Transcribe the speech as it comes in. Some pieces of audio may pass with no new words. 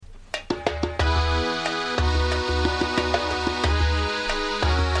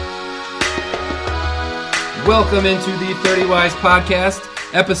Welcome into the 30 Wise Podcast,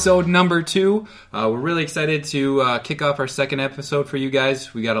 episode number 2. We're really excited to kick off our second episode for you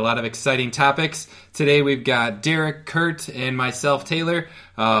guys. We got a lot of exciting topics. Today we've got Derek, Kurt, and myself, Taylor,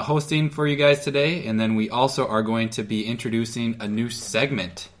 hosting for you guys today. And then we also are going to be introducing a new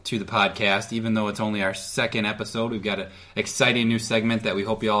segment to the podcast. Even though it's only our second episode, we've got an exciting new segment that we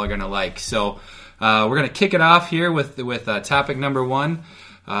hope you all are going to like. So we're going to kick it off here with topic number 1.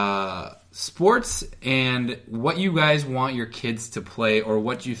 Sports and what you guys want your kids to play, or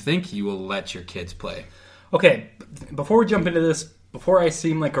what you think you will let your kids play. Okay, before we jump into this, before I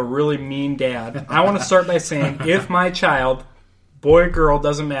seem like a really mean dad, I want to start by saying if my child, boy or girl,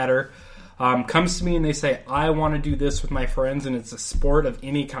 doesn't matter, comes to me and they say, I want to do this with my friends and it's a sport of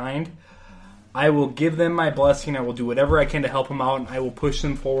any kind, I will give them my blessing. I will do whatever I can to help them out, and I will push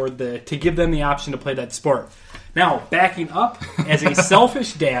them forward to give them the option to play that sport. Now, backing up, as a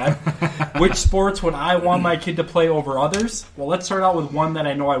selfish dad, which sports would I want my kid to play over others? Well, let's start out with one that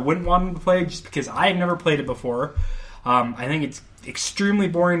I know I wouldn't want him to play just because I've never played it before. I think it's extremely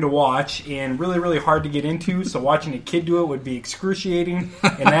boring to watch and really, really hard to get into, so watching a kid do it would be excruciating,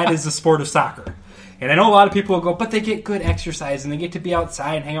 and that is the sport of soccer. And I know a lot of people will go, but they get good exercise and they get to be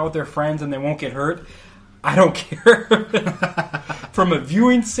outside and hang out with their friends and they won't get hurt. I don't care. From a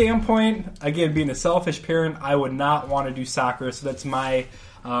viewing standpoint, again, being a selfish parent, I would not want to do soccer. So that's my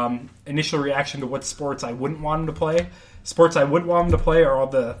initial reaction to what sports I wouldn't want them to play. Sports I would want them to play are all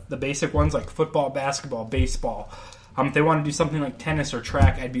the basic ones like football, basketball, baseball. If they want to do something like tennis or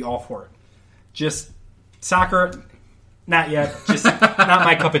track, I'd be all for it. Just soccer, not yet. Just not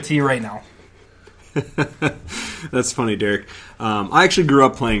my cup of tea right now. That's funny, Derek. I actually grew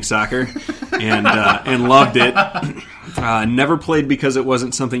up playing soccer and loved it. Never played because it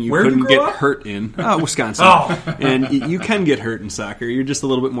wasn't something you couldn't get hurt in. Wisconsin. And you can get hurt in soccer. You're just a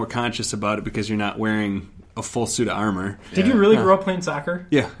little bit more conscious about it because you're not wearing a full suit of armor. Did you really grow up playing soccer?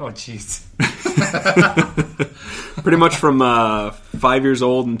 Yeah. Oh, jeez. Pretty much from 5 years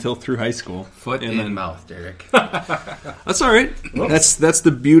old until through high school. Foot in mouth, Derek. That's all right. That's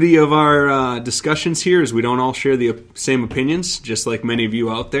the beauty of our discussions here is we don't all share the same opinions, just like many of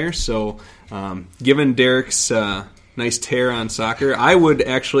you out there. So given Derek's nice tear on soccer, I would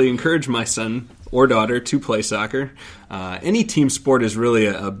actually encourage my son or daughter to play soccer. Any team sport is really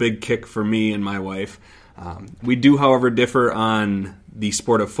a big kick for me and my wife. We do, however, differ on the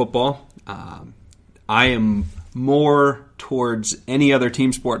sport of football. I am more towards any other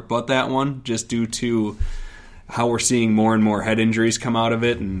team sport but that one, just due to how we're seeing more and more head injuries come out of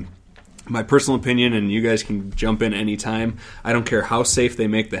it. And my personal opinion, and you guys can jump in anytime, I don't care how safe they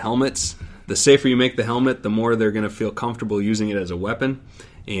make the helmets. The safer you make the helmet, the more they're going to feel comfortable using it as a weapon.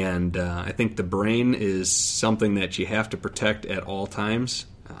 And I think the brain is something that you have to protect at all times.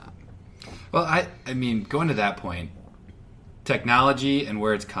 Well, I mean, going to that point, technology and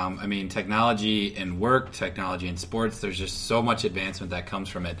where it's come, I mean, technology in work, technology in sports, there's just so much advancement that comes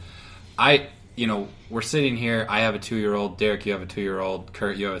from it. We're sitting here, I have a 2-year-old, Derek, you have a 2-year-old,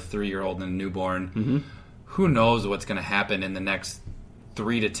 Kurt, you have a 3-year-old and a newborn. Mm-hmm. Who knows what's going to happen in the next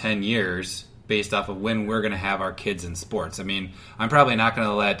 3 to 10 years based off of when we're going to have our kids in sports. I mean, I'm probably not going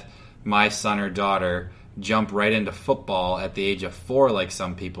to let my son or daughter jump right into football at the age of 4 like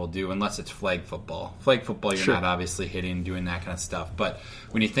some people do, unless it's flag football. Flag football, you're not obviously hitting, doing that kind of stuff. But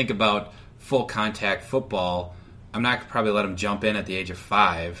when you think about full contact football, I'm not probably let them jump in at the age of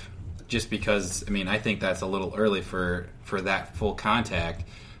 5, just because, I mean, I think that's a little early for that full contact.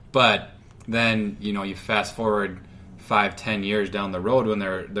 But then, you fast forward 5-10 years down the road when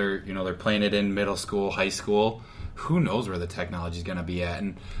they're playing it in middle school, high school. Who knows where the technology is going to be at?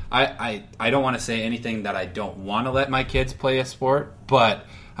 And I don't want to say anything that I don't want to let my kids play a sport, but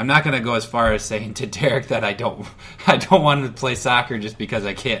I'm not going to go as far as saying to Derek that I don't want him to play soccer just because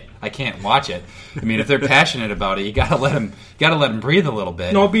I can't watch it. I mean, if they're passionate about it, you got to let them breathe a little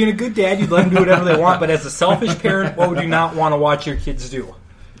bit. No, being a good dad, you'd let them do whatever they want, but as a selfish parent, what would you not want to watch your kids do?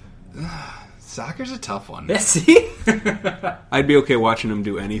 Soccer's a tough one. Yeah, see? I'd be okay watching them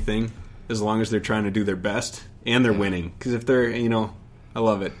do anything as long as they're trying to do their best and they're winning. Because if they're, I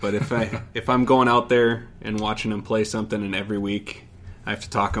love it. But if I'm going out there and watching them play something and every week I have to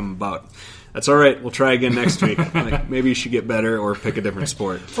talk them about, that's all right, we'll try again next week. Like, maybe you should get better or pick a different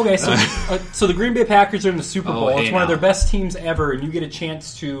sport. Okay, so the Green Bay Packers are in the Super Bowl. It's one of their best teams ever, and you get a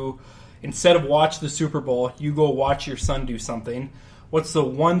chance to, instead of watch the Super Bowl, you go watch your son do something. What's the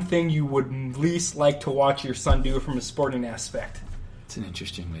one thing you would least like to watch your son do from a sporting aspect? It's an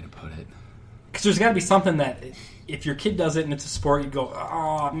interesting way to put it. Because there's got to be something that, if your kid does it and it's a sport, you go,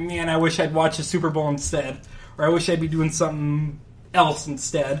 oh, man, I wish I'd watch the Super Bowl instead. Or I wish I'd be doing something else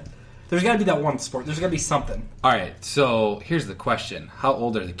instead. There's got to be that one sport. There's got to be something. All right, so here's the question. How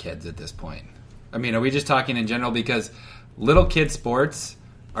old are the kids at this point? I mean, are we just talking in general? Because little kid sports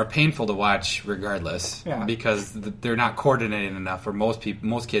are painful to watch regardless because they're not coordinated enough, or most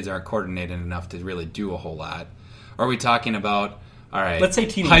kids aren't coordinated enough to really do a whole lot. Or are we talking about, all right, let's say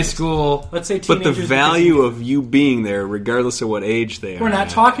teenagers. High school. Let's say teenagers. But the value of you being there, regardless of what age they are. We're not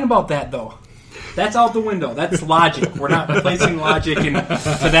talking about that, though. That's out the window. That's logic. We're not placing logic to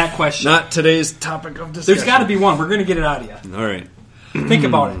that question. Not today's topic of discussion. There's got to be one. We're going to get it out of you. All right. Think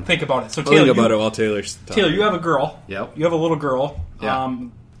about it. So, Taylor, think about it while Taylor's talking. Taylor, you have a girl. Yep. You have a little girl. Yeah.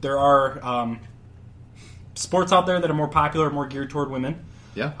 There are sports out there that are more popular, more geared toward women.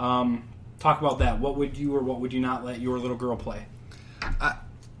 Yeah. Talk about that. What would you or what would you not let your little girl play?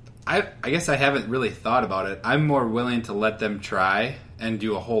 I guess I haven't really thought about it. I'm more willing to let them try and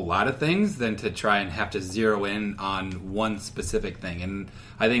do a whole lot of things than to try and have to zero in on one specific thing. And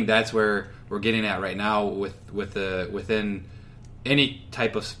I think that's where we're getting at right now within any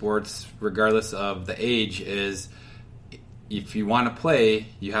type of sports, regardless of the age, is if you want to play,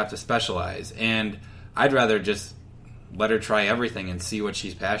 you have to specialize. And I'd rather just let her try everything and see what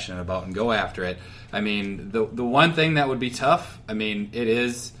she's passionate about and go after it. I mean, the one thing that would be tough, I mean, it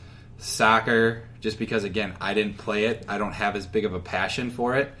is soccer, just because, again, I didn't play it. I don't have as big of a passion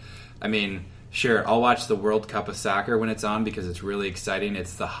for it. I mean, sure, I'll watch the World Cup of soccer when it's on because it's really exciting.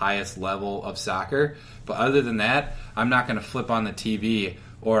 It's the highest level of soccer. But other than that, I'm not going to flip on the TV,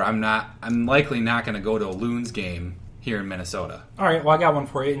 or I'm likely not going to go to a Loons game here in Minnesota. All right, well, I got one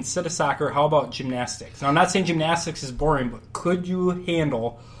for you. Instead of soccer, how about gymnastics? Now, I'm not saying gymnastics is boring, but could you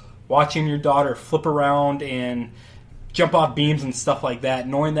handle watching your daughter flip around and jump off beams and stuff like that,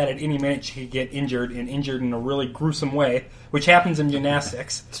 knowing that at any minute she could get injured in a really gruesome way, which happens in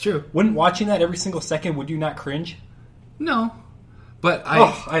gymnastics? It's true. Wouldn't watching that every single second, would you not cringe? No. But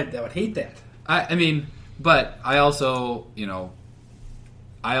I would hate that. I mean, but I also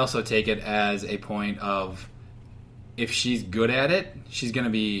take it as a point of, if she's good at it, she's gonna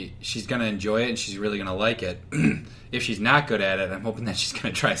enjoy it, and she's really gonna like it. If she's not good at it, I'm hoping that she's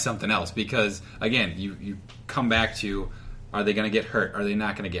gonna try something else, because again, you come back to, are they gonna get hurt? Are they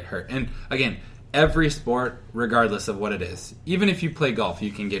not gonna get hurt? And again, every sport, regardless of what it is, even if you play golf,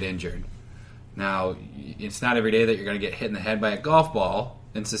 you can get injured. Now, it's not every day that you're gonna get hit in the head by a golf ball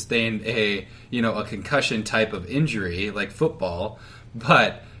and sustain a concussion type of injury like football,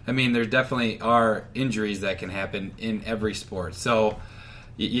 but I mean, there definitely are injuries that can happen in every sport. So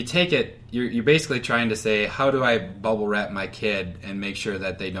you take it, you're basically trying to say, how do I bubble wrap my kid and make sure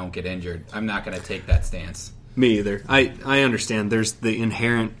that they don't get injured? I'm not going to take that stance. Me either. I understand there's the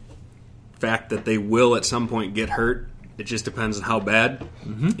inherent fact that they will at some point get hurt. It just depends on how bad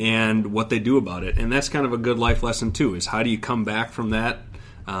and what they do about it. And that's kind of a good life lesson, too, is how do you come back from that?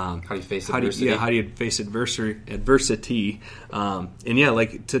 How do you face adversity? How do you face adversity? And yeah,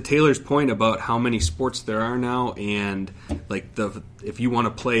 like to Taylor's point about how many sports there are now, and like if you want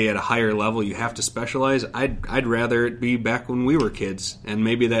to play at a higher level, you have to specialize. I'd rather it be back when we were kids, and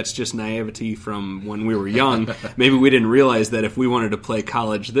maybe that's just naivety from when we were young. Maybe we didn't realize that if we wanted to play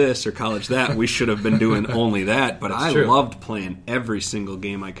college this or college that, we should have been doing only that. But that's true. Loved playing every single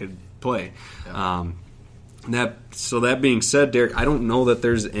game I could play. Yeah. That being said, Derek, I don't know that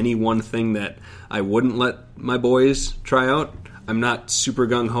there's any one thing that I wouldn't let my boys try out. I'm not super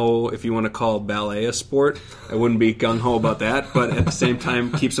gung-ho if you want to call ballet a sport. I wouldn't be gung-ho about that, but at the same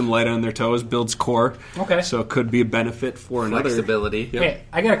time, keeps them light on their toes, builds core. Okay. So it could be a benefit for flexibility. Yep. Okay,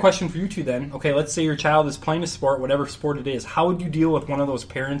 I got a question for you two then. Okay, let's say your child is playing a sport, whatever sport it is. How would you deal with one of those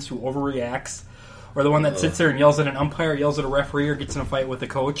parents who overreacts, or the one that sits there and yells at an umpire, yells at a referee, or gets in a fight with a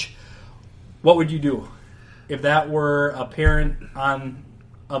coach? What would you do if that were a parent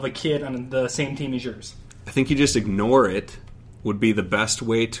of a kid on the same team as yours? I think you just ignore it would be the best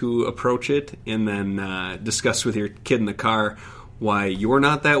way to approach it, and then discuss with your kid in the car why you're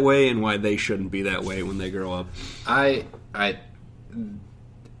not that way and why they shouldn't be that way when they grow up. I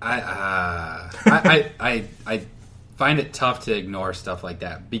find it tough to ignore stuff like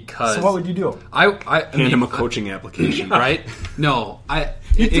that, because. So what would you do? Hand him a coaching application, right? No,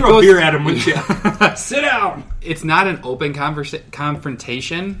 You'd throw a beer at him, wouldn't you? Sit down. It's not an open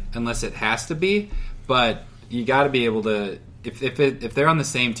confrontation unless it has to be, but you got to be able to. If they're on the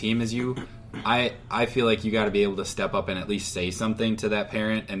same team as you, I feel like you got to be able to step up and at least say something to that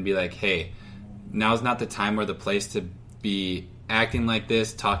parent and be like, hey, now's not the time or the place to be acting like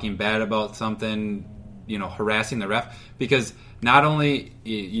this, talking bad about something, harassing the ref, because not only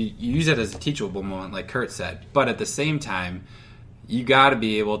you use it as a teachable moment, like Kurt said, but at the same time, you got to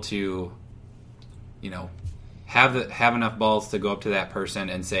be able to, have enough balls to go up to that person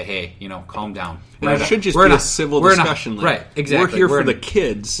and say, hey, calm down. It should just be a civil discussion. Right, exactly. We're here for the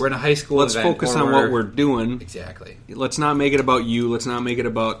kids. We're in a high school Let's event, focus on what we're doing. Exactly. Let's not make it about you. Let's not make it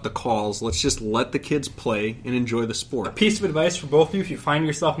about the calls. Let's just let the kids play and enjoy the sport. A piece of advice for both of you, if you find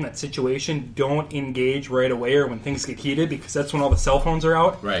yourself in that situation, don't engage right away or when things get heated, because that's when all the cell phones are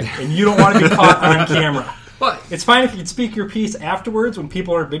out. Right. And you don't want to be caught on camera. But it's fine if you'd speak your piece afterwards when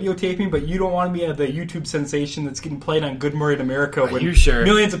people are videotaping, but you don't want to be the YouTube sensation that's getting played on Good Morning America when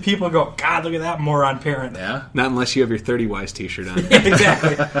millions of people go, God, look at that moron parent. Yeah. Not unless you have your 30 Wise t-shirt on.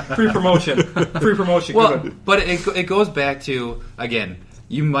 Exactly. Free promotion. Free promotion. Well, but it goes back to, again,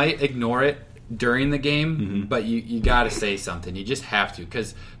 you might ignore it during the game, but you got to say something. You just have to,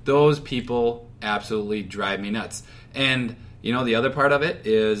 because those people absolutely drive me nuts. And, the other part of it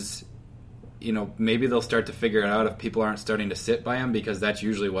is, maybe they'll start to figure it out if people aren't starting to sit by them, because that's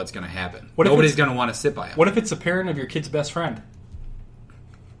usually what's going to happen. Nobody's going to want to sit by them. What if it's a parent of your kid's best friend?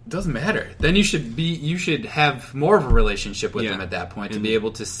 It doesn't matter. Then you should have more of a relationship with them at that point to be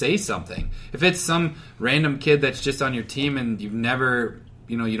able to say something. If it's some random kid that's just on your team and you've never,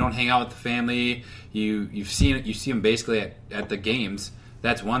 you don't hang out with the family, you see them basically at the games,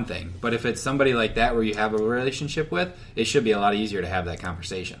 that's one thing. But if it's somebody like that where you have a relationship with, it should be a lot easier to have that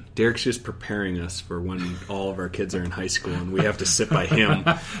conversation. Derek's just preparing us for when all of our kids are in high school and we have to sit by him.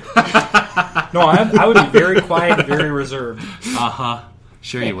 No, I would be very quiet and very reserved. Uh-huh.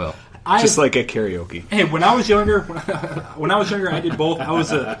 Sure you will. Just like at karaoke. Hey, when I was younger, I did both. I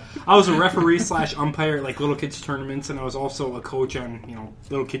was a referee / umpire at little kids tournaments, and I was also a coach on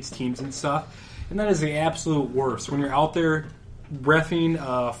little kids teams and stuff. And that is the absolute worst when you're out there reffing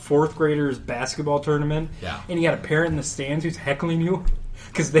a fourth graders basketball tournament, and you got a parent in the stands who's heckling you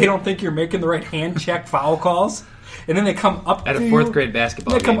because they don't think you're making the right hand check foul calls. And then they come up at to a fourth grade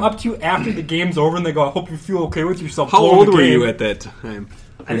basketball game. They come up to you after the game's over and they go, I hope you feel okay with yourself. How old were you at that time?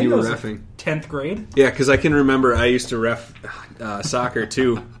 I think you were reffing. 10th grade. Yeah, because I can remember I used to ref soccer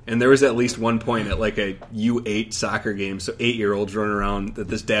too, and there was at least one point at a U8 soccer game, so 8-year-olds running around, that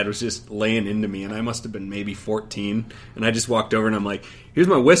this dad was just laying into me, and I must have been maybe 14, and I just walked over and I'm like, here's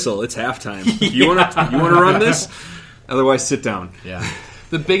my whistle, it's halftime. You want to run this? Otherwise, sit down. Yeah.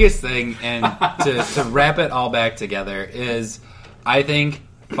 The biggest thing, and to wrap it all back together, is I think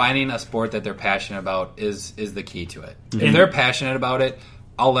finding a sport that they're passionate about is the key to it. Mm-hmm. If they're passionate about it,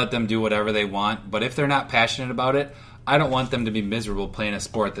 I'll let them do whatever they want. But if they're not passionate about it, I don't want them to be miserable playing a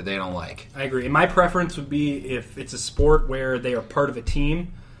sport that they don't like. I agree. And my preference would be if it's a sport where they are part of a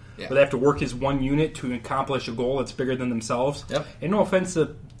team, where they have to work as one unit to accomplish a goal that's bigger than themselves. Yep. And no offense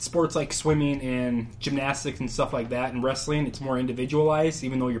to sports like swimming and gymnastics and stuff like that, and wrestling, it's more individualized,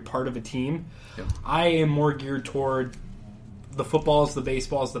 even though you're part of a team. Yep. I am more geared toward the footballs, the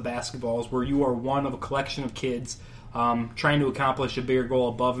baseballs, the basketballs, where you are one of a collection of kids trying to accomplish a bigger goal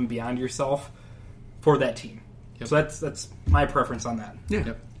above and beyond yourself for that team. Yep. So that's my preference on that. Yeah.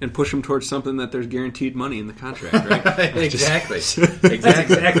 Yep. And push them towards something that there's guaranteed money in the contract, right? Exactly. That's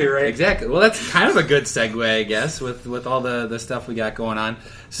exactly right. Exactly. Well, that's kind of a good segue, I guess, with all the stuff we got going on.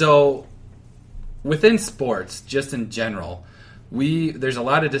 So, within sports, just in general, there's a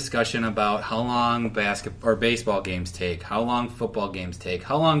lot of discussion about how long baseball games take, how long football games take,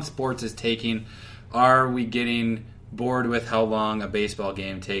 how long sports is taking. Are we getting bored with how long a baseball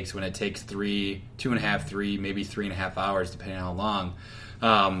game takes when it takes 2.5, 3, maybe 3.5 hours, depending on how long?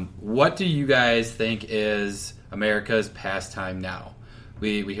 What do you guys think is America's pastime now?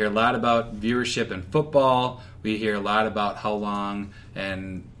 We hear a lot about viewership in football. We hear a lot about how long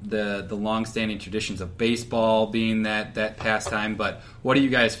and the long-standing traditions of baseball being that pastime. But what do you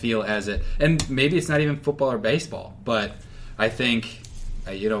guys feel as it? And maybe it's not even football or baseball, but I think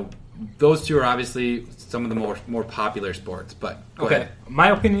those two are obviously some of the more popular sports. But go ahead. My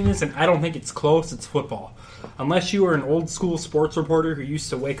opinion is, and I don't think it's close, it's football. Unless you were an old school sports reporter who used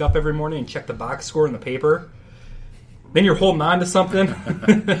to wake up every morning and check the box score in the paper, then you're holding on to something.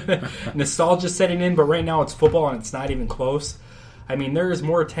 Nostalgia setting in, but right now it's football and it's not even close. I mean, there is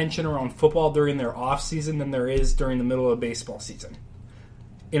more attention around football during their off season than there is during the middle of baseball season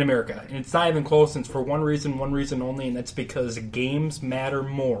in America. And it's not even close, and it's for one reason only, and that's because games matter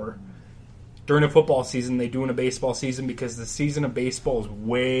more during a football season than they do in a baseball season, because the season of baseball is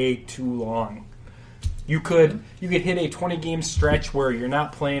way too long. You could hit a 20-game stretch where you're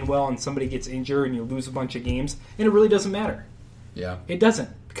not playing well and somebody gets injured and you lose a bunch of games, and it really doesn't matter. Yeah. It doesn't,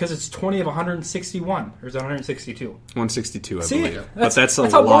 because it's 20 of 161. Or is it 162? 162, I See, believe. But that's a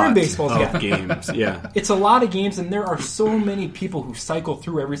how lot baseball's of got. games. Yeah. It's a lot of games, and there are so many people who cycle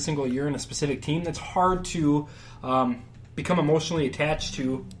through every single year in a specific team that's hard to become emotionally attached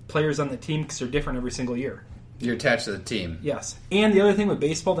to players on the team because they're different every single year. You're attached to the team. Yes. And the other thing with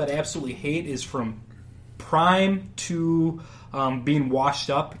baseball that I absolutely hate is from prime to being washed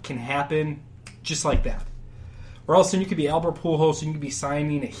up can happen just like that. Or else then you could be Albert Pujols and you could be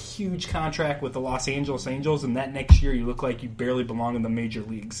signing a huge contract with the Los Angeles Angels, and that next year you look like you barely belong in the major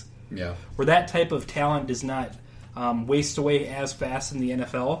leagues. Yeah. Where that type of talent does not waste away as fast in the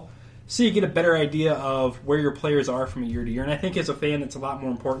NFL. So you get a better idea of where your players are from year to year. And I think as a fan, that's a lot more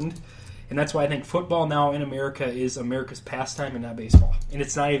important. And that's why I think football now in America is America's pastime and not baseball. And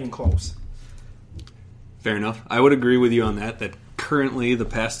it's not even close. Fair enough. I would agree with you on that currently the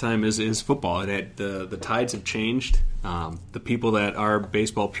pastime is football. The tides have changed. The people that are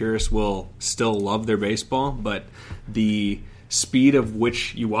baseball purists will still love their baseball, but the speed of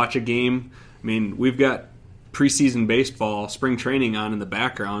which you watch a game, I mean, we've got preseason baseball, spring training on in the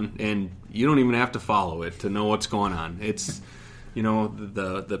background, and you don't even have to follow it to know what's going on. It's,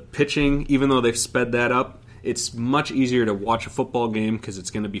 the pitching, even though they've sped that up, it's much easier to watch a football game because it's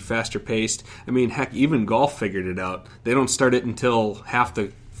going to be faster paced. I mean, heck, even golf figured it out. They don't start it until half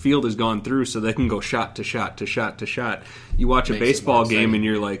the field has gone through, so they can go shot to shot to shot to shot. You watch a baseball game and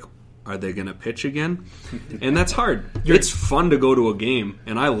you're like, are they going to pitch again? And that's hard. It's fun to go to a game,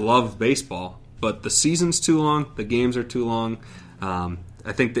 and I love baseball, but the season's too long, the games are too long.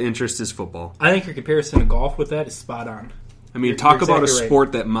 I think the interest is football. I think your comparison to golf with that is spot on. I mean, talk about a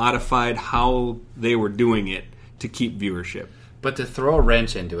sport that modified how they were doing it to keep viewership. But to throw a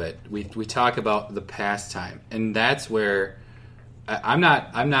wrench into it, we talk about the pastime, and that's where I'm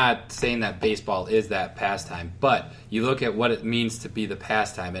not saying that baseball is that pastime, but you look at what it means to be the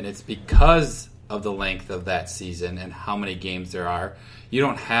pastime, and it's because of the length of that season and how many games there are. You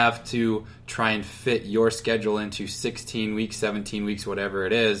don't have to try and fit your schedule into 16 weeks, 17 weeks, whatever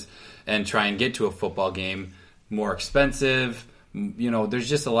it is, and try and get to a football game. More expensive. There's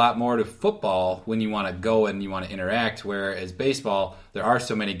just a lot more to football when you want to go and you want to interact, whereas baseball, there are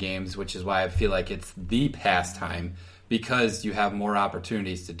so many games, which is why I feel like it's the pastime, because you have more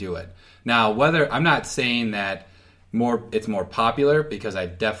opportunities to do it. Now, I'm not saying that it's more popular, because I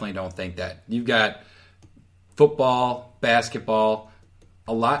definitely don't think that. You've got football, basketball,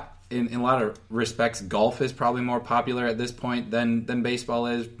 in a lot of respects, golf is probably more popular at this point than baseball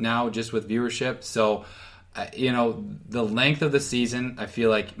is now, just with viewership. So, the length of the season, I feel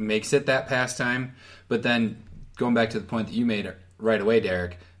like, makes it that pastime. But then, going back to the point that you made right away,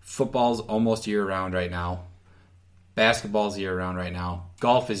 Derek, football's almost year-round right now. Basketball's year-round right now.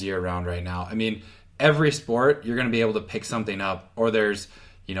 Golf is year-round right now. I mean, every sport, you're going to be able to pick something up. Or there's,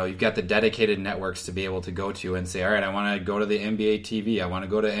 you've got the dedicated networks to be able to go to and say, all right, I want to go to the NBA TV. I want to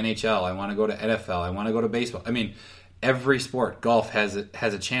go to NHL. I want to go to NFL. I want to go to baseball. I mean, every sport, golf has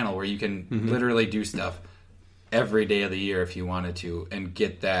a channel where you can literally do stuff every day of the year if you wanted to, and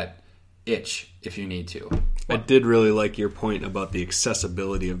get that itch if you need to. I did really like your point about the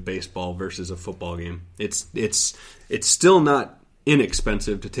accessibility of baseball versus a football game. It's still not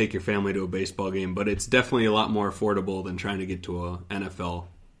inexpensive to take your family to a baseball game, but it's definitely a lot more affordable than trying to get to a NFL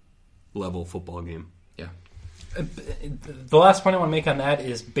level football game. Yeah. The last point I want to make on that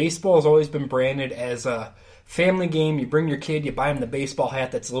is baseball has always been branded as a family game. You bring your kid, you buy him the baseball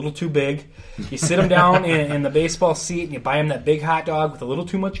hat that's a little too big. You sit him down in the baseball seat, and you buy him that big hot dog with a little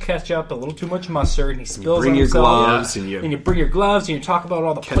too much ketchup, a little too much mustard, and he spills on himself. Gloves and you bring your gloves, and you talk about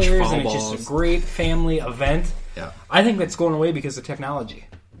all the players, and it's just a great family event. Yeah. I think that's going away because of technology.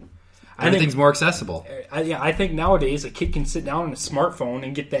 Everything's more accessible. I think nowadays a kid can sit down on a smartphone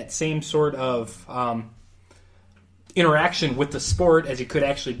and get that same sort of interaction with the sport as he could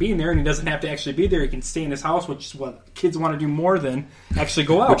actually be in there, and he doesn't have to actually be there. He can stay in his house, which is what kids want to do more than actually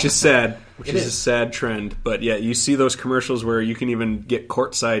go out. Which is sad. Which is a sad trend. But yeah, you see those commercials where you can even get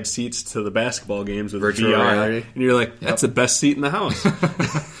courtside seats to the basketball games with virtual VR, reality. And you're like, that's the best seat in the house.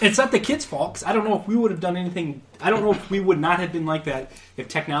 It's not the kids' fault, because I don't know if we would have done anything. I don't know if we would not have been like that if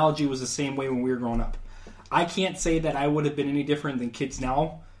technology was the same way when we were growing up. I can't say that I would have been any different than kids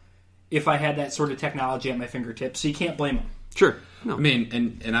now if I had that sort of technology at my fingertips. So you can't blame them. Sure. No. I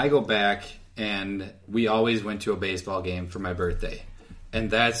mean, and I go back, and we always went to a baseball game for my birthday.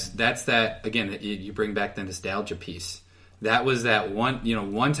 And that's that, again, you bring back the nostalgia piece. That was that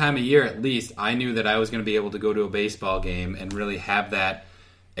one time a year at least, I knew that I was going to be able to go to a baseball game and really have that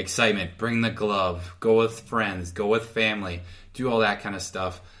excitement. Bring the glove, go with friends, go with family, do all that kind of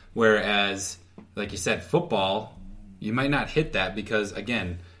stuff. Whereas, like you said, football, you might not hit that because,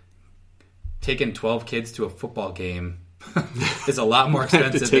 again, taking 12 kids to a football game is a lot more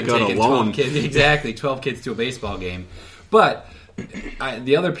expensive than taking 12 kids. Exactly, 12 kids to a baseball game. But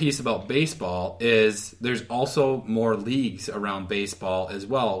the other piece about baseball is there's also more leagues around baseball as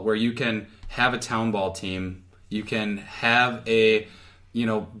well, where you can have a town ball team You can have a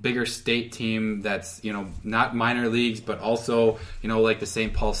bigger state team that's not minor leagues, but also like the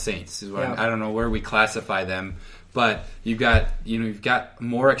St. Paul Saints. I don't know where we classify them, but you've got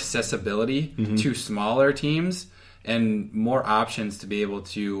more accessibility to smaller teams and more options to be able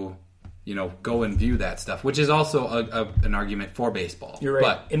to go and view that stuff, which is also an argument for baseball. You're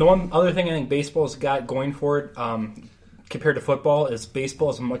right. And the one other thing I think baseball's got going for it, compared to football, is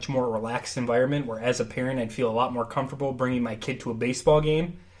baseball is a much more relaxed environment, where as a parent I'd feel a lot more comfortable bringing my kid to a baseball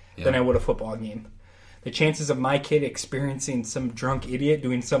game than I would a football game. The chances of my kid experiencing some drunk idiot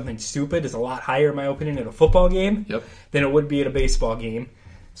doing something stupid is a lot higher, in my opinion, at a football game than it would be at a baseball game.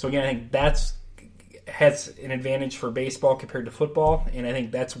 So again, I think that's has an advantage for baseball compared to football, and I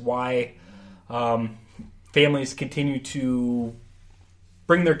think that's why families continue to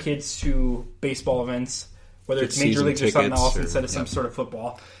bring their kids to baseball events, whether it's major leagues or something else, instead of some sort of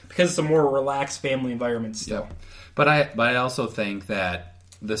football, because it's a more relaxed family environment still. But I also think that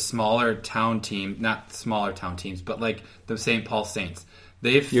the smaller town team, not smaller town teams, but like the St. Paul Saints,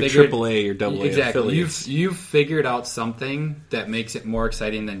 they've figured AAA or AA exactly. affiliates. You've figured out something that makes it more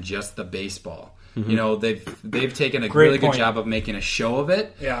exciting than just the baseball. They've taken a really good job of making a show of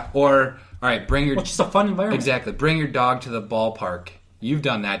it. Yeah. Or all right, it's just a fun environment. Exactly. Bring your dog to the ballpark. You've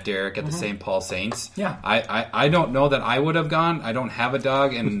done that, Derek, at the St. Paul Saints. Yeah. I don't know that I would have gone. I don't have a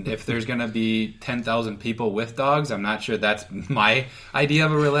dog, and if there's going to be 10,000 people with dogs, I'm not sure that's my idea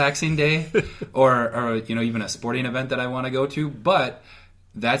of a relaxing day or even a sporting event that I want to go to. But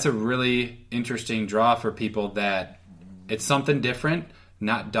that's a really interesting draw for people that it's something different.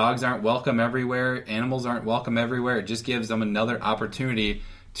 Dogs aren't welcome everywhere. Animals aren't welcome everywhere. It just gives them another opportunity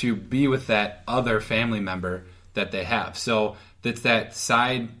to be with that other family member that they have. So it's that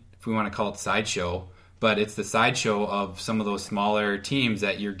side, if we want to call it sideshow, but it's the sideshow of some of those smaller teams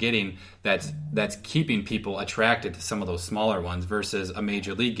that you're getting that's keeping people attracted to some of those smaller ones versus a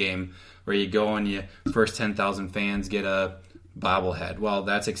major league game where you go and first 10,000 fans get a bobblehead. Well,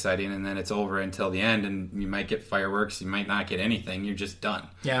 that's exciting, and then it's over until the end, and you might get fireworks, you might not get anything, you're just done.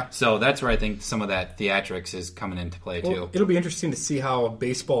 Yeah. So that's where I think some of that theatrics is coming into play too. It'll be interesting to see how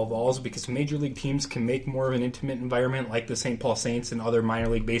baseball evolves, because major league teams can make more of an intimate environment like the St. Paul Saints and other minor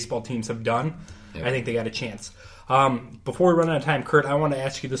league baseball teams have done. Yeah. I think they got a chance. Before we run out of time, Kurt, I want to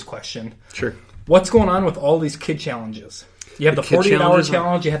ask you this question. Sure. What's going on with all these kid challenges? You have the 48-hour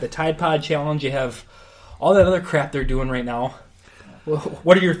challenge, you have the Tide Pod challenge, you have all that other crap they're doing right now.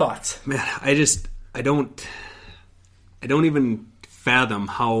 What are your thoughts? Man, I don't even fathom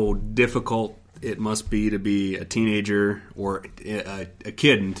how difficult it must be to be a teenager or a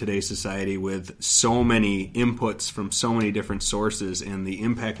kid in today's society with so many inputs from so many different sources and the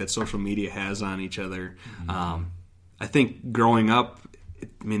impact that social media has on each other. I think growing up,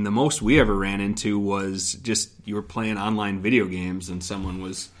 the most we ever ran into was just you were playing online video games and someone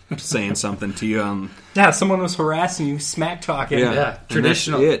was saying something to you. Someone was harassing you, smack talking. Yeah.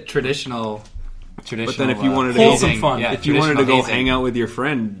 Traditional. But then if you wanted to wholesome fun. If you wanted to go hang out with your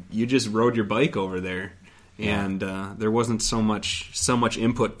friend, you just rode your bike over there. And there wasn't so much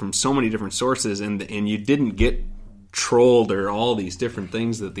input from so many different sources, and you didn't get trolled or all these different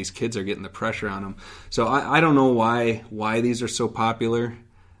things that these kids are getting the pressure on them. So I don't know why these are so popular.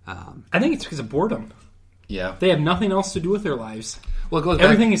 I think it's because of boredom. Yeah. They have nothing else to do with their lives. Well,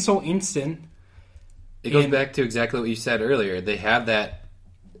 everything is so instant. It goes back to exactly what you said earlier. They have that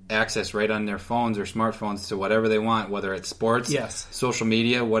access right on their phones or smartphones to whatever they want, whether it's sports, social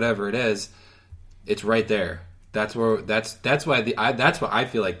media, whatever it is. It's right there. That's why I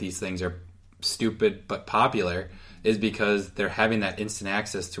feel like these things are stupid but popular, is because they're having that instant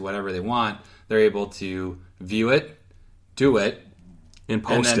access to whatever they want. They're able to view it, do it, and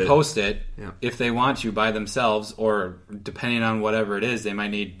then post it if they want to by themselves, or depending on whatever it is, they might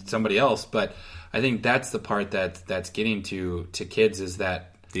need somebody else. But I think that's the part that's getting to kids, is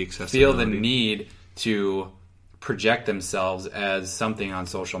that they feel the need to project themselves as something on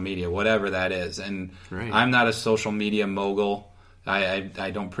social media, whatever that is. And I'm not a social media mogul.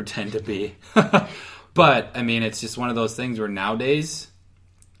 I don't pretend to be. But, it's just one of those things where nowadays,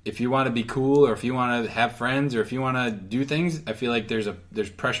 if you want to be cool, or if you want to have friends, or if you want to do things, I feel like there's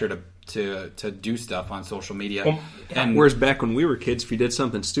pressure to do stuff on social media. And whereas back when we were kids, if you did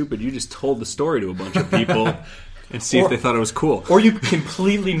something stupid, you just told the story to a bunch of people and see if they thought it was cool. Or you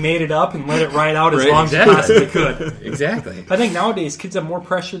completely made it up and let it ride out as long as you possibly could. Exactly. I think nowadays kids have more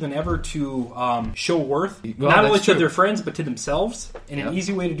pressure than ever to show worth, not only to their friends, but to themselves. And an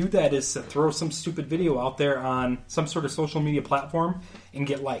easy way to do that is to throw some stupid video out there on some sort of social media platform and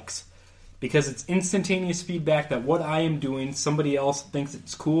get likes. Because it's instantaneous feedback that what I am doing, somebody else thinks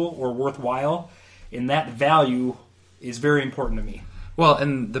it's cool or worthwhile. and that value is very important to me. Well,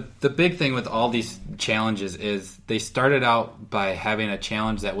 and the big thing with all these challenges is they started out by having a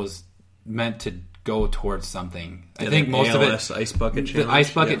challenge that was meant to go towards something. I think most ALS, of it, Ice Bucket Challenge. the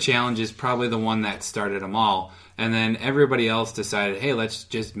Ice Bucket Challenge is probably the one that started them all. And then everybody else decided, hey, let's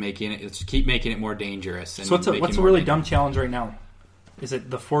keep making it more dangerous. And So what's a really dumb challenge right now? Is it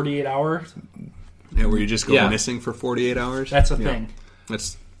the 48 hours? Yeah, where you just go Yeah. missing for 48 hours. That's a thing.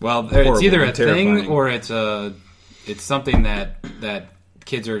 That's Well, horrible it's either a and terrifying. thing or it's something that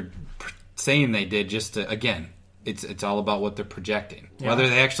kids are saying they did just to, again, it's all about what they're projecting. Yeah. Whether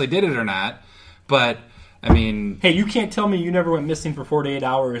they actually did it or not. But, I mean, Hey, you can't tell me you never went missing for 48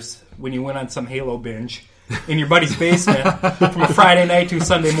 hours when you went on some Halo binge in your buddy's basement from a Friday night to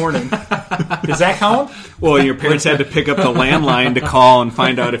Sunday morning. Does that count? Well, your parents had to pick up the landline to call and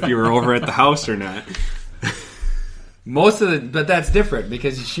find out if you were over at the house or not. but that's different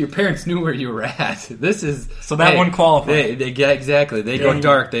because your parents knew where you were at. This is So that wouldn't qualify. Exactly. They Yeah. go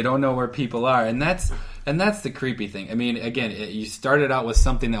dark. They don't know where people are, and that's the creepy thing. I mean, again, you started out with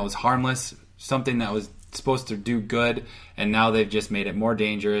something that was harmless, something that was supposed to do good, and now they've just made it more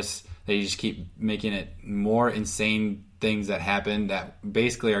dangerous. They just keep making it more insane things that happen that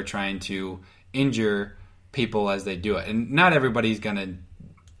basically are trying to injure people as they do it. And not everybody's going to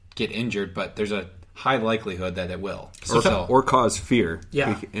get injured, but there's a high likelihood that it will. Or cause fear.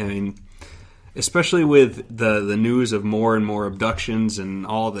 Yeah. I mean, especially with the news of more and more abductions and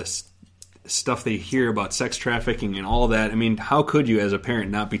all this stuff they hear about sex trafficking and all that. I mean, how could you as a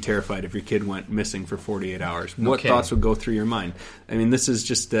parent not be terrified if your kid went missing for 48 hours? What Okay. thoughts would go through your mind? I mean, this is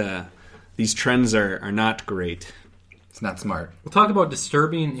just, these trends are not great. It's not smart. We'll talk about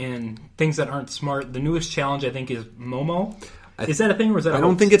disturbing and things that aren't smart. The newest challenge, I think, is Momo. Is that a thing or is that a I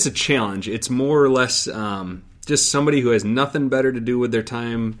don't hoax? think it's a challenge. It's more or less just somebody who has nothing better to do with their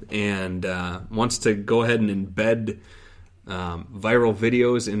time and wants to go ahead and embed viral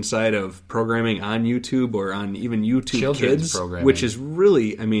videos inside of programming on YouTube or on even YouTube Children's Kids, programming. which is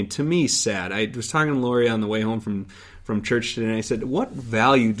really, I mean, to me, sad. I was talking to Lori on the way home from church today, and I said, what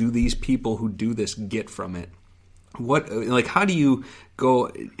value do these people who do this get from it? How do you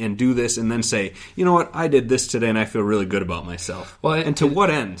go and do this and then say, you know what, I did this today and I feel really good about myself? Well, and to what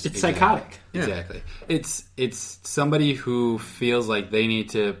end? It's psychotic. Yeah. Exactly. It's somebody who feels like they need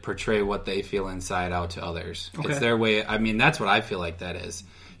to portray what they feel inside out to others. Okay. It's their way. I mean, that's what I feel like that is.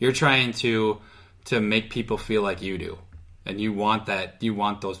 You're trying to make people feel like you do, and you want that. You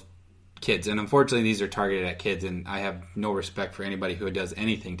want those kids, and unfortunately, these are targeted at kids. And I have no respect for anybody who does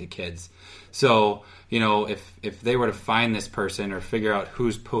anything to kids. So, you know, if they were to find this person or figure out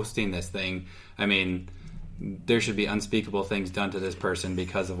who's posting this thing, I mean, there should be unspeakable things done to this person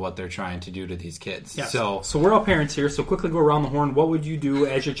because of what they're trying to do to these kids. Yes. So we're all parents here, so quickly go around the horn. What would you do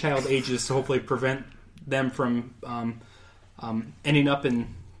as your child ages to hopefully prevent them from ending up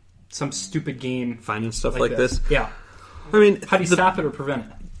in some stupid game Finding stuff like this. Yeah. I mean, How do you stop it or prevent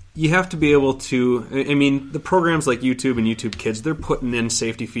it? you have to be able to, I mean, the programs like YouTube and YouTube Kids, they're putting in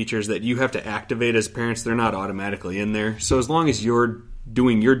safety features that you have to activate as parents. They're not automatically in there. So as long as you're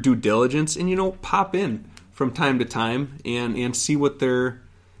doing your due diligence and, you know, pop in from time to time and see what they're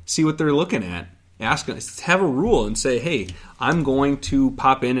looking at. Have a rule and say, hey, I'm going to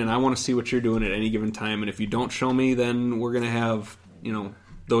pop in and I want to see what you're doing at any given time. And if you don't show me, then we're going to have, you know,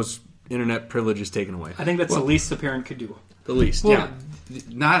 those internet privileges taken away. I think that's the least a parent could do. The least. Well,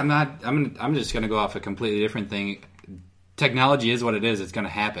 I'm just going to go off a completely different thing. Technology is what it is. It's going to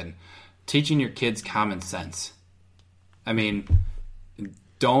happen. Teaching your kids common sense. I mean,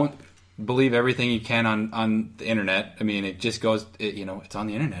 don't believe everything you can on the internet. I mean, it just goes, it's on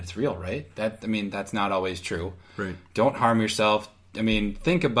the internet. It's real, right? That's not always true. Right. Don't harm yourself. I mean,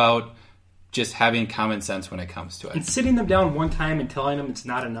 think about just having common sense when it comes to it. And sitting them down one time and telling them it's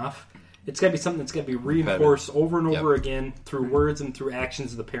not enough. It's got to be something that's got to be reinforced over and over again through words and through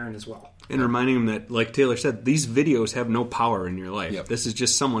actions of the parent as well. And reminding them that, like Taylor said, these videos have no power in your life. Yep. This is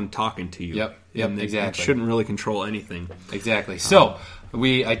just someone talking to you. Yep, And they exactly. shouldn't really control anything. Exactly. So,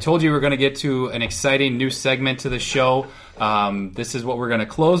 I told you we're going to get to an exciting new segment to the show. This is what we're going to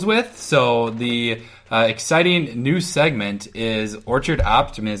close with. So, the exciting new segment is Orchard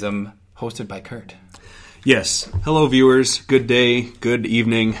Optimism, hosted by Kurt. Yes. Hello, viewers. Good day. Good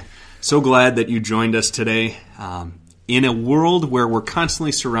evening. So glad that you joined us today. In a world where we're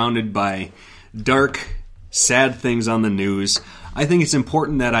constantly surrounded by dark, sad things on the news, I think it's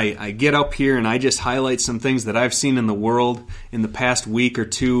important that I get up here and I just highlight some things that I've seen in the world in the past week or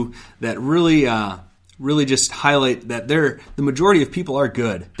two that really just highlight that the majority of people are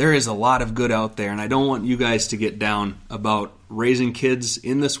good. There is a lot of good out there, and I don't want you guys to get down about raising kids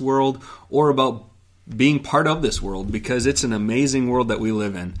in this world or about being part of this world, because it's an amazing world that we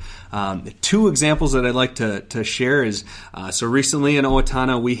live in. Two examples that I'd like to share is, so recently in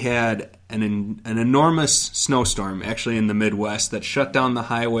Owatonna we had an enormous snowstorm actually in the Midwest that shut down the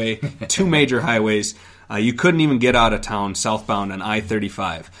highway, two major highways. You couldn't even get out of town southbound on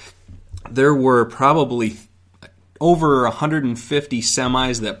I-35. There were probably over 150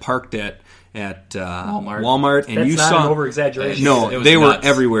 semis that parked at Walmart, and That's you not saw an over-exaggeration. No, they were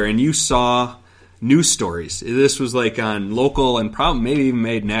everywhere, and you saw news stories. This was like on local and probably maybe even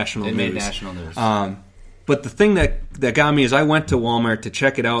made national news. It made national news. But the thing that got me is I went to Walmart to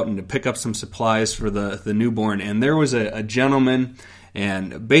check it out and to pick up some supplies for the newborn, and there was a gentleman,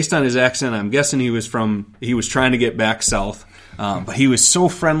 and based on his accent, I'm guessing he was trying to get back south. But he was so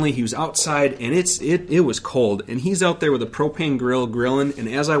friendly. He was outside, and it was cold, and he's out there with a propane grill grilling. And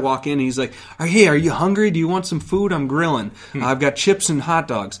as I walk in, he's like, "Hey, are you hungry? Do you want some food? I'm grilling. I've got chips and hot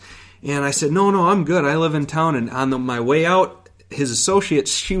dogs." And I said, "No, I'm good. I live in town." And on my way out, his associate,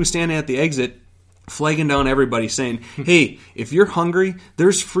 she was standing at the exit, flagging down everybody, saying, "Hey, if you're hungry,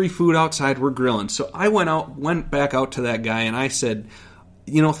 there's free food outside. We're grilling." So I went back out to that guy, and I said,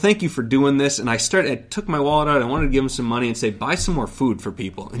 "Thank you for doing this." And I took my wallet out. I wanted to give him some money and say, "Buy some more food for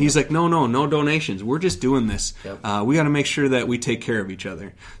people." And he's like, "No donations. We're just doing this. Yep. We got to make sure that we take care of each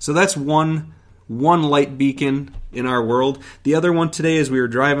other." So that's one light beacon in our world. The other one today is we were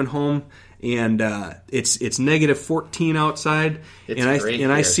driving home, and it's negative 14 outside.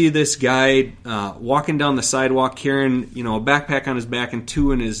 I see this guy walking down the sidewalk carrying a backpack on his back and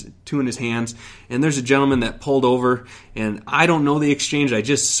two in his hands. And there's a gentleman that pulled over, and I don't know the exchange. I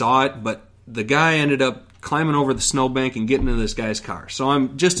just saw it, but the guy ended up climbing over the snowbank and getting into this guy's car. So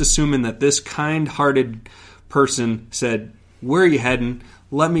I'm just assuming that this kind-hearted person said, "Where are you heading?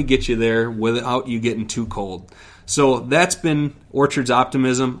 Let me get you there without you getting too cold." So that's been Orchard's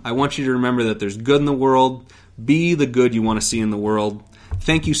optimism. I want you to remember that there's good in the world. Be the good you want to see in the world.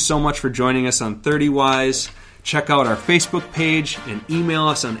 Thank you so much for joining us on 30 Wise. Check out our Facebook page and email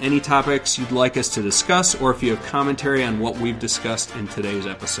us on any topics you'd like us to discuss, or if you have commentary on what we've discussed in today's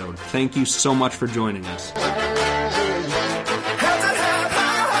episode. Thank you so much for joining us.